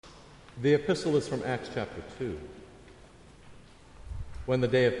The epistle is from Acts chapter 2. When the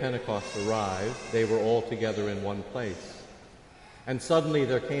day of Pentecost arrived, they were all together in one place. And suddenly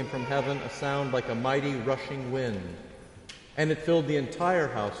there came from heaven a sound like a mighty rushing wind, and it filled the entire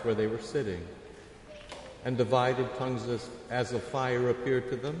house where they were sitting. And divided tongues as of fire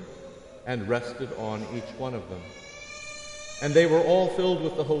appeared to them, and rested on each one of them. And they were all filled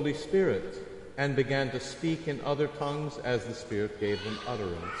with the Holy Spirit, and began to speak in other tongues as the Spirit gave them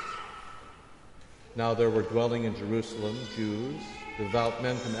utterance. Now there were dwelling in Jerusalem Jews, devout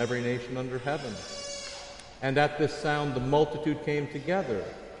men from every nation under heaven. And at this sound the multitude came together,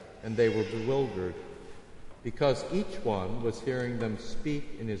 and they were bewildered, because each one was hearing them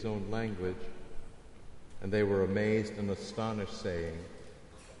speak in his own language. And they were amazed and astonished, saying,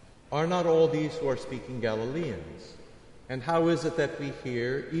 "Are not all these who are speaking Galileans? And how is it that we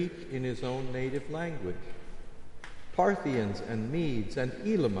hear each in his own native language? Parthians and Medes and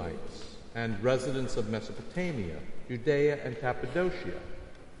Elamites, and residents of Mesopotamia, Judea and Cappadocia,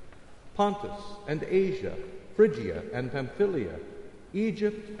 Pontus and Asia, Phrygia and Pamphylia,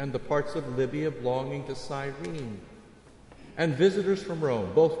 Egypt and the parts of Libya belonging to Cyrene, and visitors from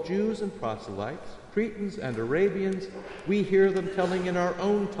Rome, both Jews and proselytes, Cretans and Arabians, we hear them telling in our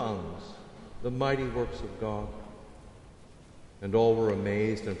own tongues the mighty works of God." And all were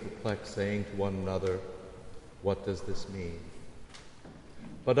amazed and perplexed, saying to one another, "What does this mean?"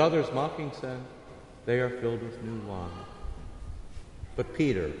 But others mocking said, "They are filled with new wine." But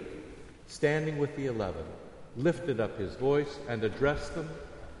Peter, standing with the 11, lifted up his voice and addressed them,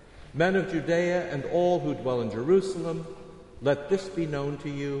 "Men of Judea and all who dwell in Jerusalem, let this be known to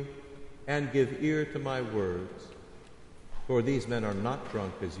you, and give ear to my words. For these men are not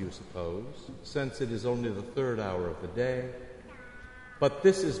drunk as you suppose, since it is only the 3rd hour of the day. But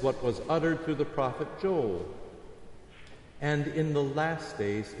this is what was uttered through the prophet Joel. And in the last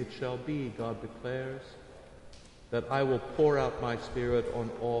days it shall be, God declares, that I will pour out my Spirit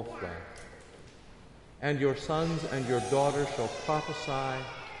on all flesh. And your sons and your daughters shall prophesy,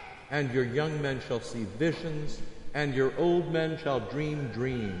 and your young men shall see visions, and your old men shall dream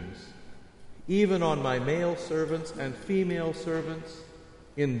dreams. Even on my male servants and female servants,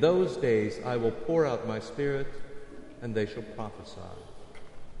 in those days I will pour out my Spirit, and they shall prophesy.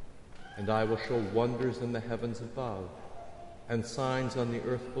 And I will show wonders in the heavens above, and signs on the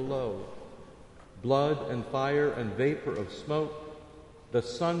earth below, blood and fire and vapor of smoke. The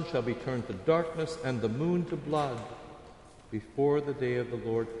sun shall be turned to darkness and the moon to blood before the day of the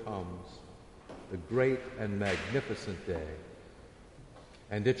Lord comes, the great and magnificent day.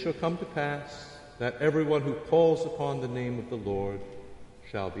 And it shall come to pass that everyone who calls upon the name of the Lord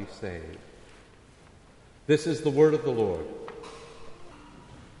shall be saved." This is the word of the Lord.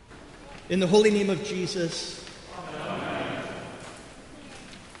 In the holy name of Jesus, amen.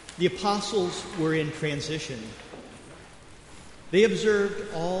 The apostles were in transition. They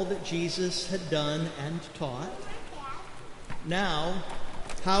observed all that Jesus had done and taught. Now,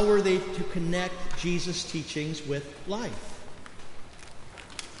 how were they to connect Jesus' teachings with life?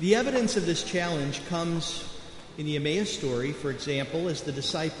 The evidence of this challenge comes in the Emmaus story, for example, as the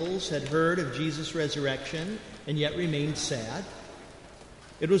disciples had heard of Jesus' resurrection and yet remained sad.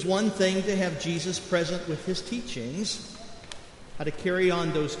 It was one thing to have Jesus present with his teachings. How to carry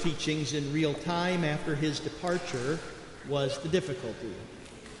on those teachings in real time after his departure was the difficulty.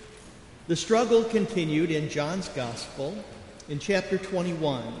 The struggle continued in John's Gospel. In chapter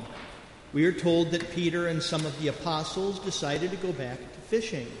 21, we are told that Peter and some of the apostles decided to go back to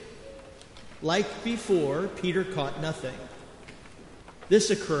fishing. Like before, Peter caught nothing. This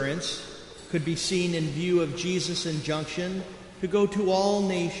occurrence could be seen in view of Jesus' injunction to go to all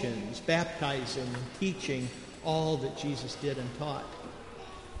nations, baptizing and teaching all that Jesus did and taught.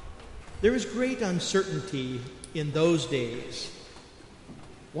 There was great uncertainty in those days.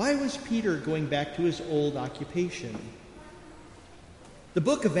 Why was Peter going back to his old occupation? The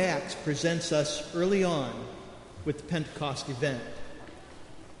book of Acts presents us early on with the Pentecost event.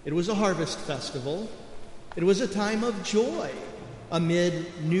 It was a harvest festival. It was a time of joy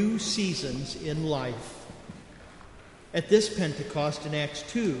amid new seasons in life. At this Pentecost in Acts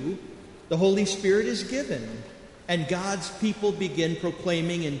 2, the Holy Spirit is given, and God's people begin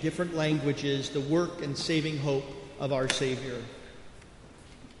proclaiming in different languages the work and saving hope of our Savior.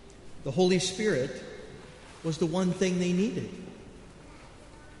 The Holy Spirit was the one thing they needed.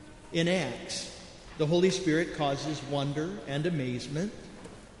 In Acts, the Holy Spirit causes wonder and amazement.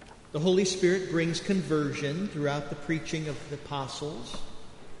 The Holy Spirit brings conversion throughout the preaching of the apostles.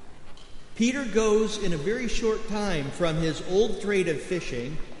 Peter goes in a very short time from his old trade of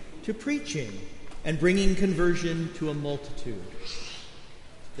fishing to preaching and bringing conversion to a multitude.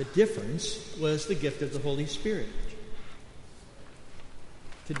 The difference was the gift of the Holy Spirit.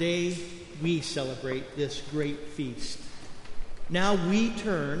 Today, we celebrate this great feast. Now we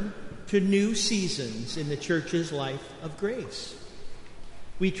turn to new seasons in the church's life of grace.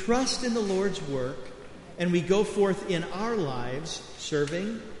 We trust in the Lord's work, and we go forth in our lives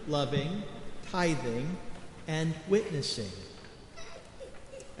serving, loving, tithing, and witnessing.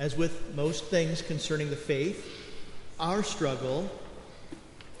 As with most things concerning the faith, our struggle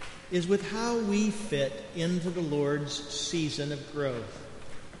is with how we fit into the Lord's season of growth.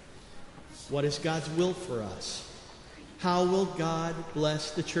 What is God's will for us? How will God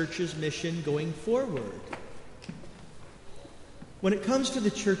bless the church's mission going forward? When it comes to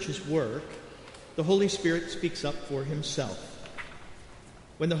the church's work, the Holy Spirit speaks up for himself.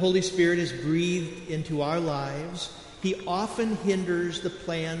 When the Holy Spirit is breathed into our lives, he often hinders the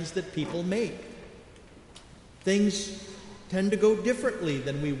plans that people make. Things tend to go differently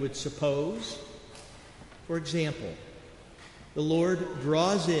than we would suppose. For example, the Lord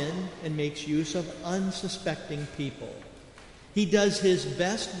draws in and makes use of unsuspecting people. He does his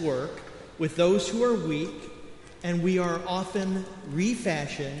best work with those who are weak, and we are often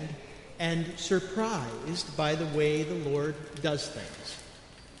refashioned and surprised by the way the Lord does things.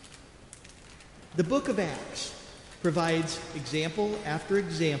 The book of Acts provides example after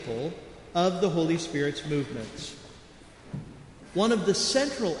example of the Holy Spirit's movements. One of the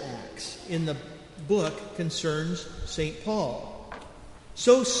central acts in the book concerns St. Paul.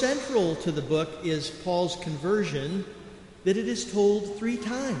 So central to the book is Paul's conversion that it is told 3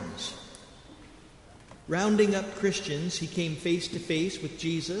 times. Rounding up Christians, he came face to face with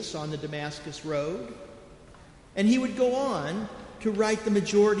Jesus on the Damascus Road, and he would go on to write the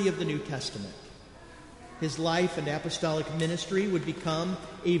majority of the New Testament. His life and apostolic ministry would become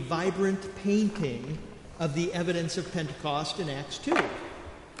a vibrant painting of the evidence of Pentecost in Acts 2.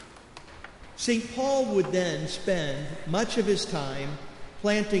 St. Paul would then spend much of his time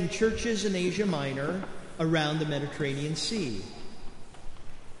planting churches in Asia Minor around the Mediterranean Sea.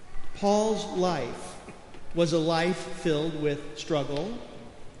 Paul's life was a life filled with struggle,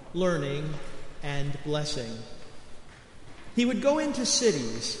 learning, and blessing. He would go into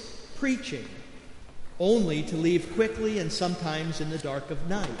cities preaching, only to leave quickly and sometimes in the dark of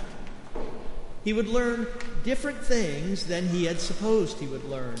night. He would learn different things than he had supposed he would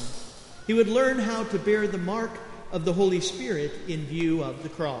learn. He would learn how to bear the mark of the Holy Spirit in view of the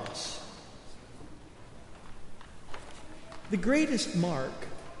cross. The greatest mark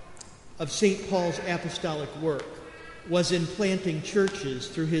of St. Paul's apostolic work was in planting churches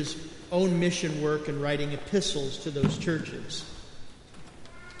through his own mission work and writing epistles to those churches.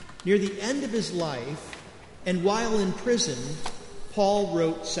 Near the end of his life, and while in prison, Paul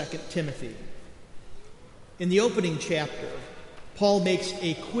wrote 2 Timothy. In the opening chapter, Paul makes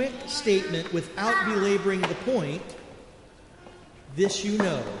a quick statement without belaboring the point. This you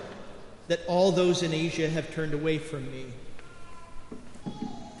know, that all those in Asia have turned away from me.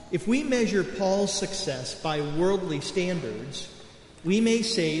 If we measure Paul's success by worldly standards, we may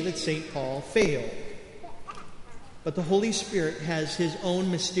say that St. Paul failed. But the Holy Spirit has his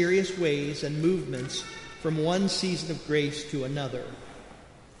own mysterious ways and movements from one season of grace to another.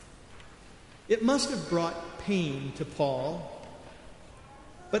 It must have brought pain to Paul.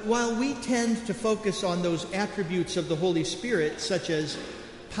 But while we tend to focus on those attributes of the Holy Spirit, such as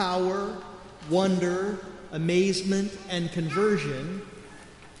power, wonder, amazement, and conversion,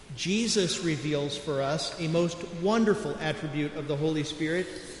 Jesus reveals for us a most wonderful attribute of the Holy Spirit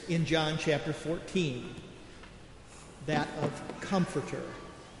in John chapter 14, that of Comforter.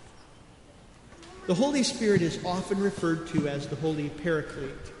 The Holy Spirit is often referred to as the Holy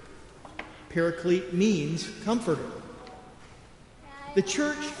Paraclete. Paraclete means comforter. The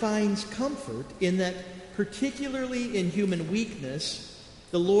church finds comfort in that, particularly in human weakness,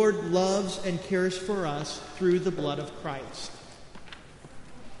 the Lord loves and cares for us through the blood of Christ.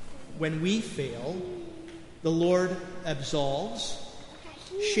 When we fail, the Lord absolves,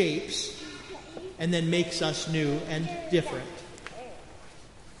 shapes, and then makes us new and different.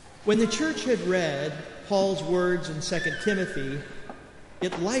 When the church had read Paul's words in 2 Timothy,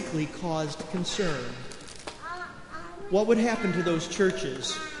 it likely caused concern. What would happen to those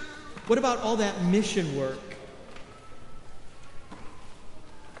churches? What about all that mission work?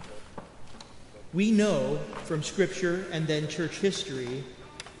 We know from Scripture and then church history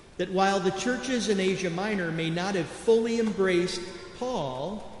that while the churches in Asia Minor may not have fully embraced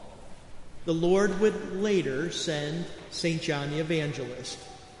Paul, the Lord would later send St. John the Evangelist.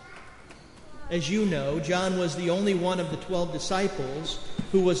 As you know, John was the only one of the 12 disciples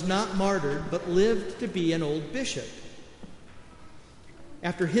who was not martyred but lived to be an old bishop.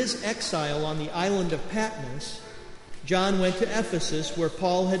 After his exile on the island of Patmos, John went to Ephesus, where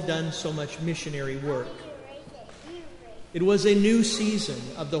Paul had done so much missionary work. It was a new season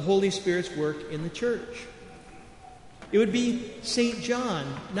of the Holy Spirit's work in the church. It would be St. John,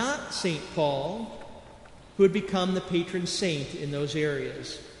 not St. Paul, who would become the patron saint in those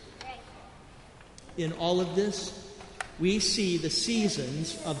areas. In all of this, we see the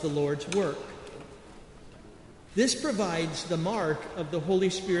seasons of the Lord's work. This provides the mark of the Holy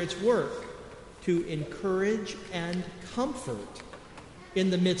Spirit's work to encourage and comfort in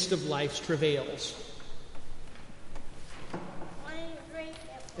the midst of life's travails.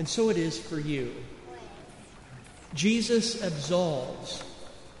 And so it is for you. Jesus absolves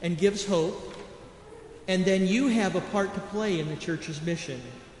and gives hope, and then you have a part to play in the church's mission.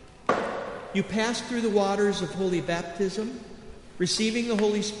 You pass through the waters of holy baptism, receiving the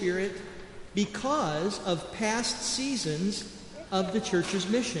Holy Spirit because of past seasons of the church's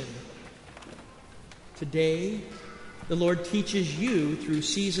mission. Today, the Lord teaches you through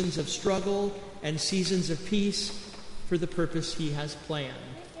seasons of struggle and seasons of peace for the purpose he has planned.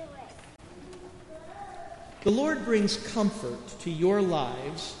 The Lord brings comfort to your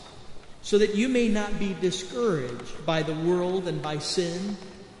lives so that you may not be discouraged by the world and by sin.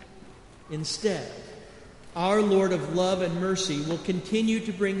 Instead, our Lord of love and mercy will continue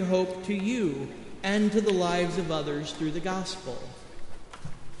to bring hope to you and to the lives of others through the gospel.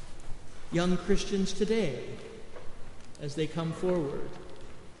 Young Christians today, as they come forward,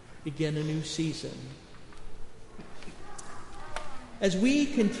 begin a new season. As we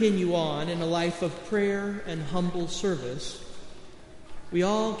continue on in a life of prayer and humble service, we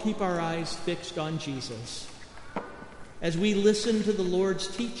all keep our eyes fixed on Jesus. As we listen to the Lord's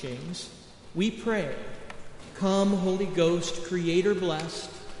teachings, we pray, "Come, Holy Ghost, Creator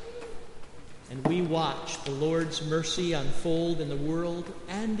blessed," and we watch the Lord's mercy unfold in the world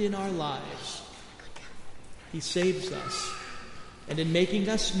and in our lives. He saves us, and in making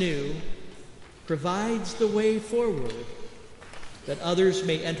us new, provides the way forward that others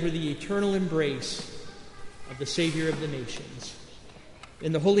may enter the eternal embrace of the Savior of the nations.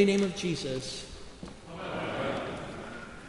 In the holy name of Jesus,